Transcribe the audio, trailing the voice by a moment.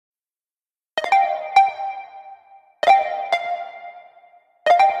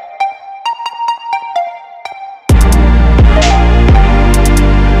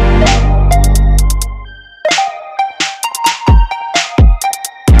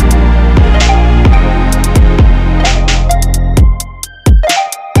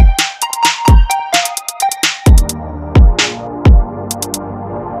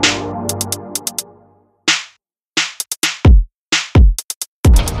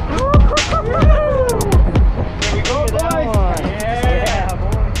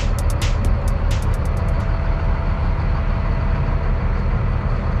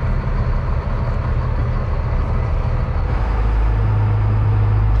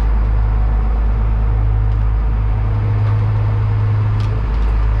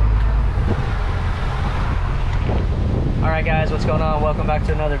Alright guys, what's going on? Welcome back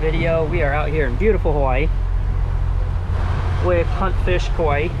to another video. We are out here in beautiful Hawaii with Hunt Fish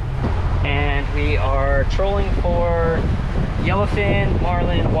Kauai, and we are trolling for yellowfin,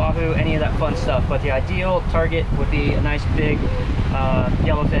 marlin, wahoo, any of that fun stuff. But the ideal target would be a nice big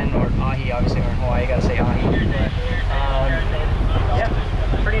yellowfin or AHI. Obviously we're in Hawaii, gotta say AHI. Yeah,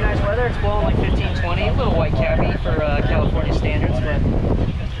 pretty nice weather. It's blowing like 15, 20, a little white cappy for California standards, but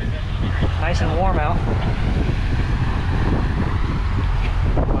nice and warm out.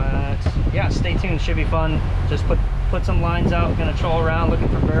 Yeah, stay tuned, should be fun. Just put some lines out, gonna troll around looking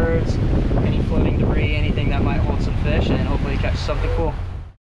for birds, any floating debris, anything that might hold some fish, and hopefully catch something cool.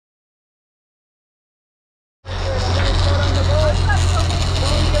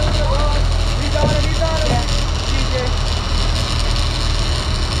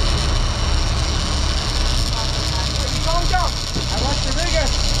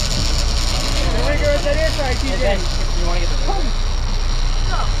 The rigger is that inside, TJ. You want to get the rigger?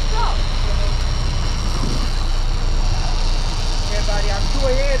 Go. Okay, buddy, I'm 2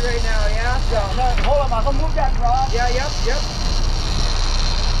 ahead right now, yeah? No, hold on, I'll move that rod. Yeah, yep.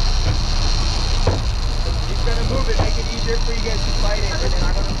 He's gonna move it, make it easier for you guys to fight it, and then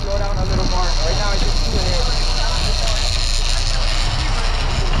I'm gonna slow down a little more. Right now, it's just 2 ahead.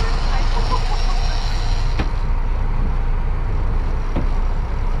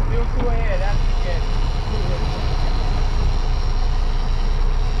 Still 2 ahead, that's good.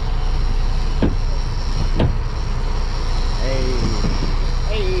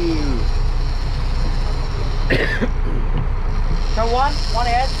 So one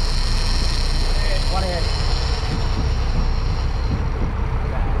ahead. One ahead.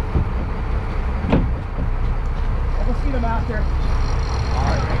 I can see them out there.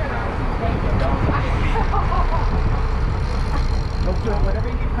 Go do it, whatever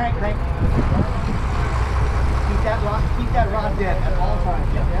you can crank. Keep that rod dead at all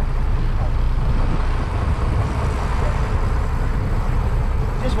times. Yeah.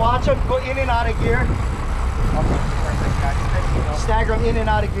 Just watch them go in and out of gear. Stagger them in and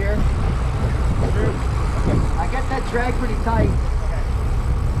out of gear. Okay. I get that drag pretty tight.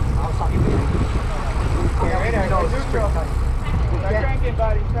 I'll stop you. Yeah, right there. Start cranking,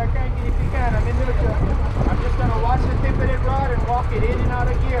 buddy. Start cranking if you can. I'm in neutral. I'm just going to watch the tip of that rod and walk it in and out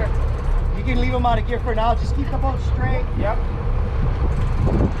of gear. You can leave them out of gear for now. Just keep the boat straight. Yep.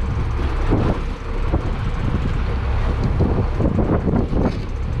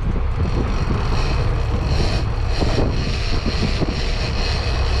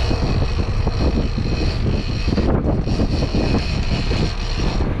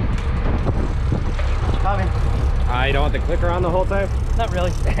 You don't want the clicker on the whole time? Not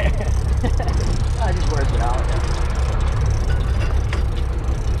really. I just worked it out.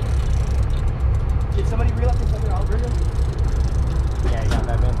 Did somebody reel up this other outrigger? Yeah, you got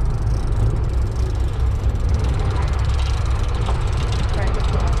that, man.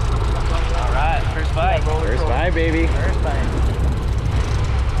 Alright, first bite. First bite, baby. First bite.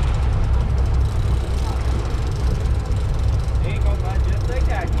 There you go, bud. Just like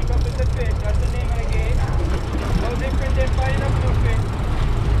that. Keep up with the fish. That's the name of the game. No different than fighting a bluefin.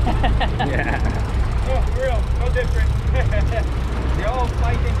 Yeah. Oh, for real. No different. They all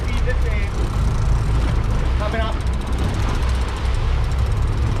fight and feed the same. Coming up.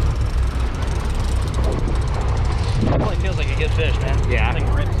 Definitely feels like a good fish, man. Yeah. I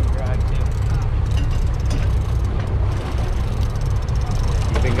think rips and drag too.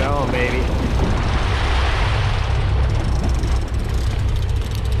 Keep it going, baby.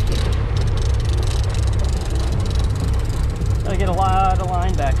 Gotta get a lot of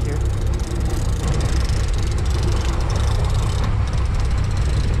line back here.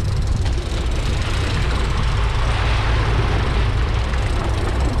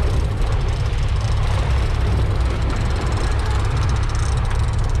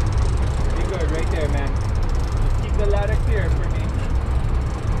 Pretty good right there, man. Just keep the ladder clear for me.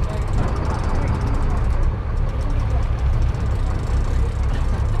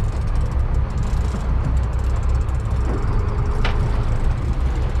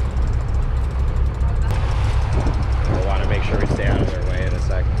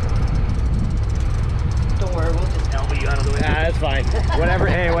 Fine.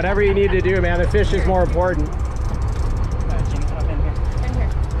 Whatever you need to do, man. The fish is more important. Jimmy, come up in here. In here.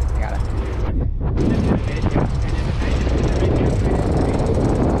 Got it.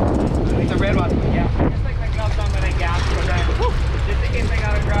 It's a red one. Yeah. Just like the gloves on when I gas go down. Just in case I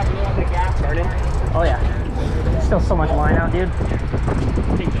gotta grab a little of the gas. Burning? Oh yeah. Still so much line out, dude.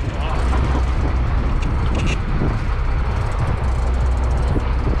 Take them off.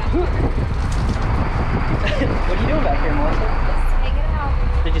 What are you doing back here, Melissa?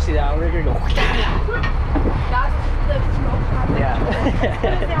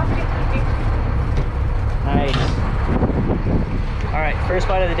 Nice. Alright, first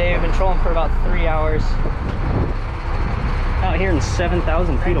bite of the day. We've been trolling for about 3 hours. Out here in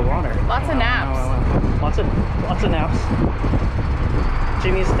 7,000 feet of water. Lots of naps. Lots of naps.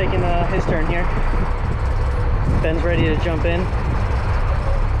 Jimmy's taking his turn here. Ben's ready to jump in.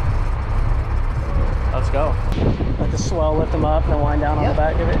 Let's go. Let the swell lift him up and then wind down on the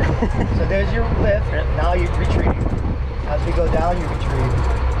back of it. So there's your lift. Now you're retreating. As we go down, you retreat.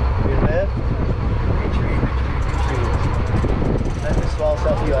 You lift, retreat. Let the swell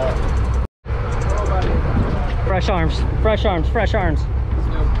self you out. Fresh arms, fresh arms, fresh arms.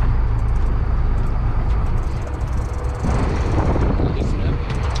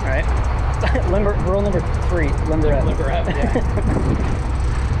 All right. Rule number 3, limber up. Limber up, yeah.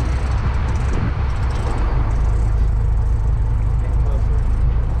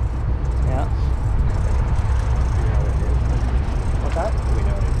 Yeah. What's that?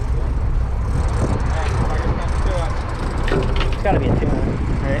 It's got to be a tuna,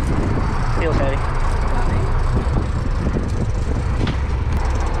 right? Feels heavy.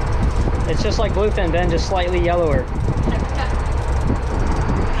 It's just like bluefin, Ben, just slightly yellower.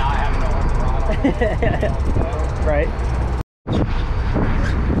 Right.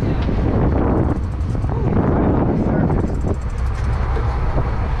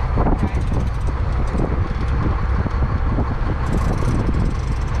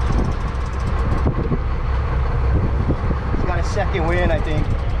 He's got a second wind, I think.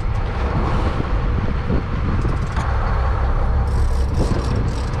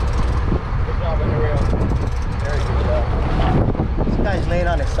 Good job on the reel. Very good job. This guy's laying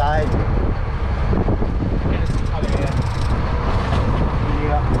on his side.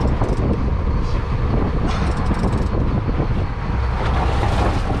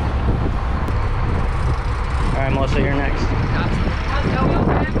 Alright, Melissa, you're next.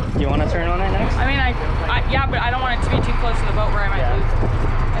 You want to turn on it next? I mean, yeah, but I don't want it to be too close to the boat where I might lose.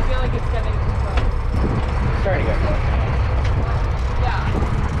 I feel like it's getting too close. Starting to go close. Yeah.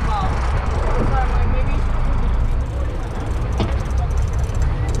 Well, so I'm like, maybe.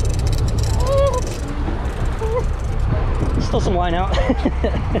 Still some line out.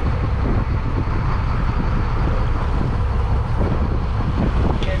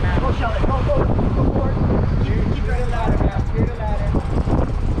 Okay, man. Go, Sheldon. Go forward. Keep the ladder, man. Clear the ladder.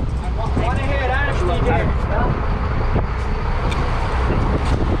 One ahead, actually, there.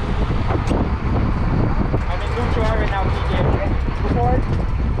 I'm in neutral right now, TJ. Go forward.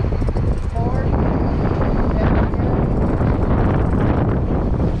 Forward.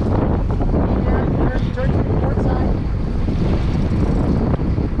 Turn to the port side.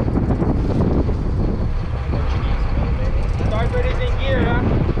 Starboard is in gear, huh?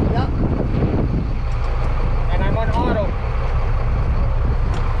 Yep. And I'm on auto.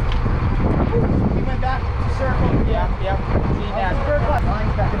 He went back to circle. Yep. See that?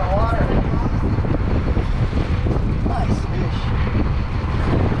 Line's back in the water. Nice fish.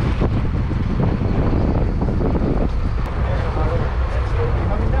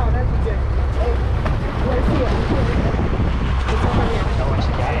 Coming down, that's good. Hey, where's he at? It's over here. Oh, what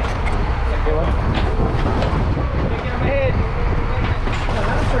you got? Good one. Get him ahead.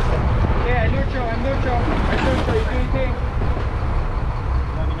 Yeah, neutral. I'm neutral. I'm neutral. You do your thing.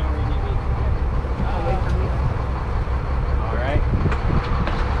 Let me know where you need me. Wait for me. All right.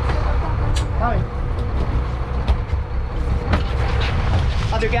 Coming.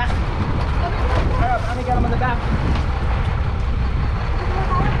 Other guy. Hurry up. Let me get him on the back.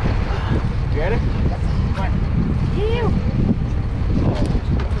 You ready? Come on.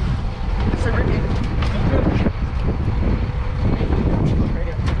 It's a ribbon.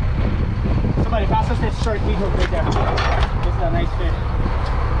 Somebody pass us this short detail right there. This is a nice fish.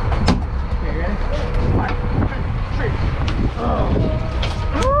 Okay, ready? 1, 2, 3. Oh.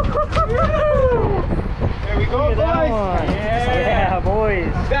 There we go, Look at that boys. one. Yeah. Yeah,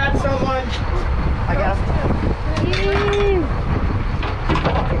 boys. Got someone. I got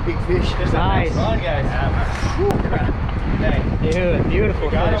fucking big fish. This is Nice. a nice run, guys. Hey. Dude, beautiful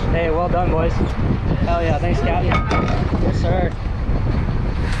You got fish. him? Hey, well done, boys. Hell yeah, thanks, Captain. Yes, sir.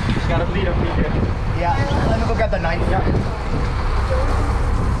 Just gotta bleed him, TJ. Yeah, let me go grab the knife. Yeah.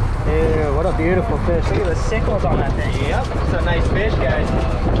 Dude, what a beautiful fish. Look at the sickles on that thing. Yep, it's a nice fish, guys.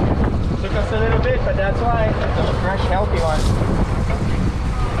 Took us a little bit, but that's why. It's a fresh, healthy one.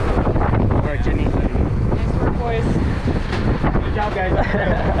 All right, Jimmy. Nice work, boys. Good job, guys.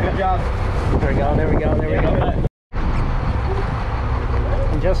 Good job. There we go, there we go, there we go.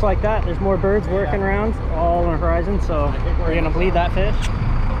 And just like that, there's more birds working around all on the horizon, so we're gonna bleed that fish.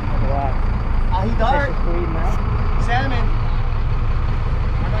 Wow. AHI dart. Fish is bleeding out. Salmon.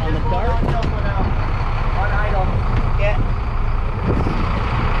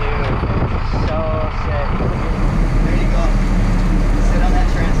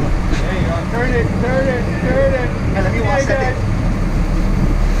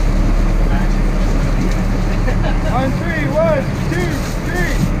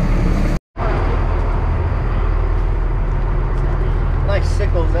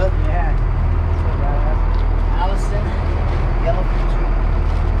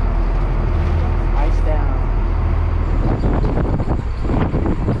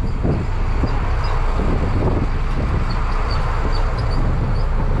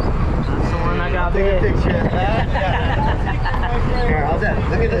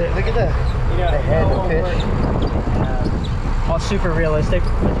 Look at the head of the fish. All super realistic.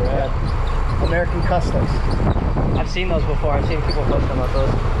 Yeah. American Customs. I've seen those before. I've seen people post them up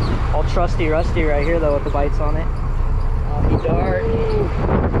those. All trusty rusty right here though with the bites on it. He dart.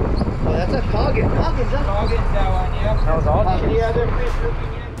 Oh, that's a Coggin. Coggin's that one, yeah. That was all. Any other fish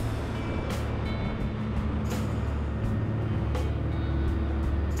looking in?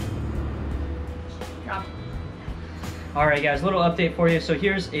 Alright guys, little update for you. So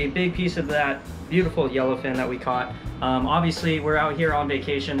here's a big piece of that beautiful yellowfin that we caught. Obviously we're out here on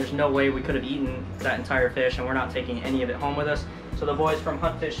vacation. There's no way we could have eaten that entire fish, and we're not taking any of it home with us. So the boys from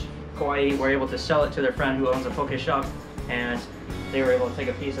Hunt Fish Kauai were able to sell it to their friend who owns a poke shop, and they were able to take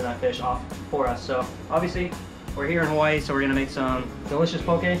a piece of that fish off for us. So obviously we're here in Hawaii, so we're gonna make some delicious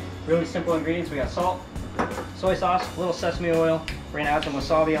poke. Really simple ingredients. We got salt, soy sauce, a little sesame oil. We're gonna add some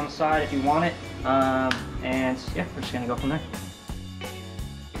wasabi on the side if you want it. And yeah, we're just gonna go from there.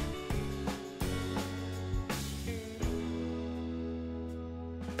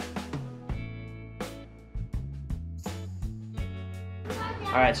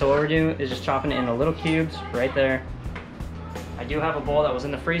 All right, so what we're doing is just chopping it into little cubes right there. I do have a bowl that was in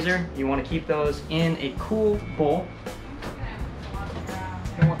the freezer. You want to keep those in a cool bowl.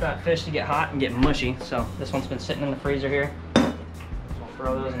 You don't want that fish to get hot and get mushy. So this one's been sitting in the freezer here. So we'll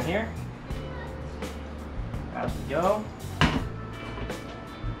throw those in here. As we go.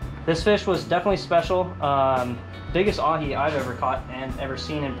 This fish was definitely special. Biggest AHI I've ever caught and ever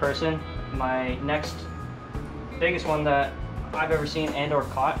seen in person. My next biggest one that I've ever seen and or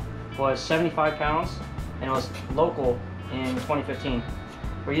caught was 75 pounds, and it was local in 2015.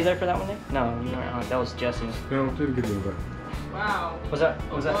 Were you there for that one, Nick? No, you weren't. That was Jesse. No, didn't get into that. Wow. Was that?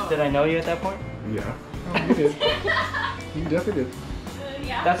 Did I know you at that point? Yeah. Oh, you did. You definitely did.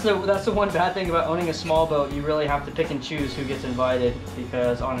 Yeah. That's the one bad thing about owning a small boat. You really have to pick and choose who gets invited,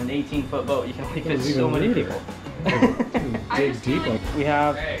 because on an 18-foot boat you can only fit so many people. Dig deep. We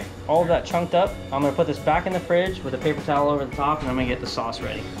have all of that chunked up. I'm gonna put this back in the fridge with a paper towel over the top, and I'm gonna get the sauce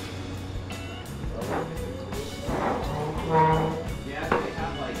ready. Yeah, they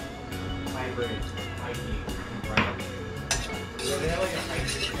have like hybrid hiking right. So they have like a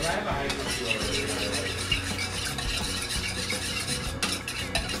hybrid. I have a hybrid too.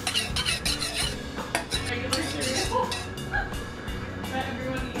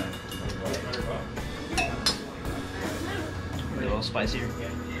 A little spicier.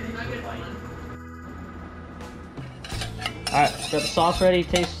 Alright, got the sauce ready.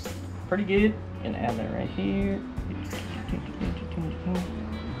 Tastes pretty good. Gonna add that right here.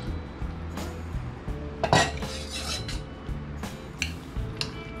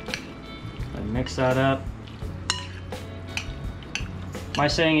 And mix that up. My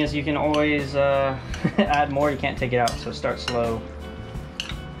saying is you can always add more, you can't take it out, so start slow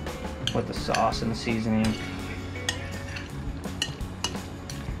with the sauce and the seasoning.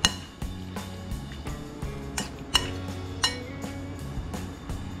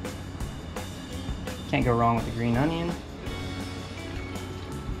 Can't go wrong with the green onion.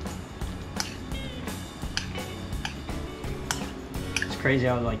 It's crazy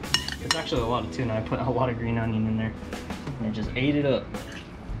how it's actually a lot of tuna. I put a lot of green onion in there and it just ate it up.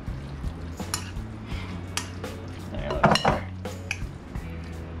 There, look.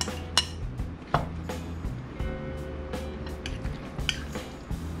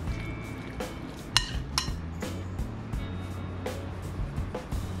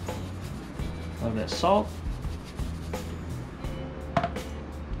 A little bit of salt. A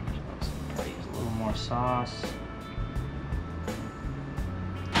little more sauce.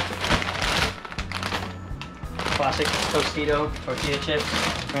 Classic Tostito tortilla chips.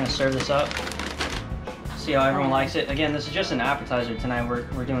 We're gonna serve this up. See how everyone likes it. Again, this is just an appetizer tonight.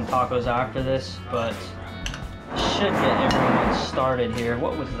 We're doing tacos after this, but should get everyone started here.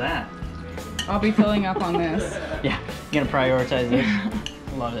 What was that? I'll be filling up on this. Yeah, you're gonna prioritize this.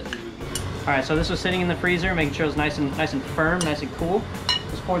 Love it. All right, so this was sitting in the freezer, making sure it was nice and firm, nice and cool.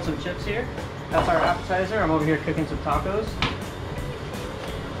 Just poured some chips here. That's our appetizer. I'm over here cooking some tacos.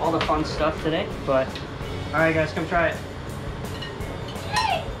 All the fun stuff today, but all right, guys, come try it.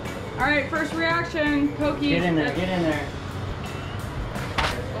 All right, first reaction, Pokey. Get in there, get in there.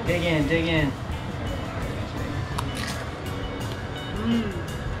 Dig in, dig in.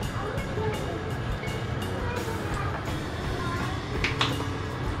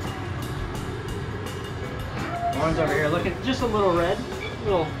 One's over here looking just a little red,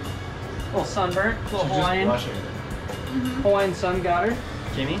 little sunburnt, little Hawaiian. Hawaiian sun got her.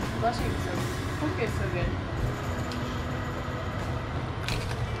 Jimmy. Blushing, so Pokey is so good.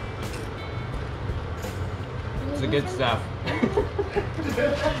 It's the good stuff.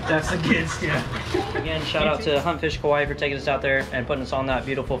 That's the kids, yeah. Again, shout out to Hunt Fish Kauai for taking us out there and putting us on that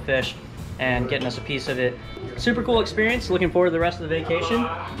beautiful fish and getting us a piece of it. Super cool experience. Looking forward to the rest of the vacation.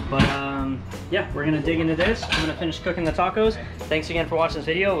 But yeah, we're gonna dig into this. I'm gonna finish cooking the tacos. Thanks again for watching this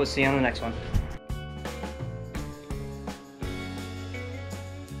video. We'll see you on the next one.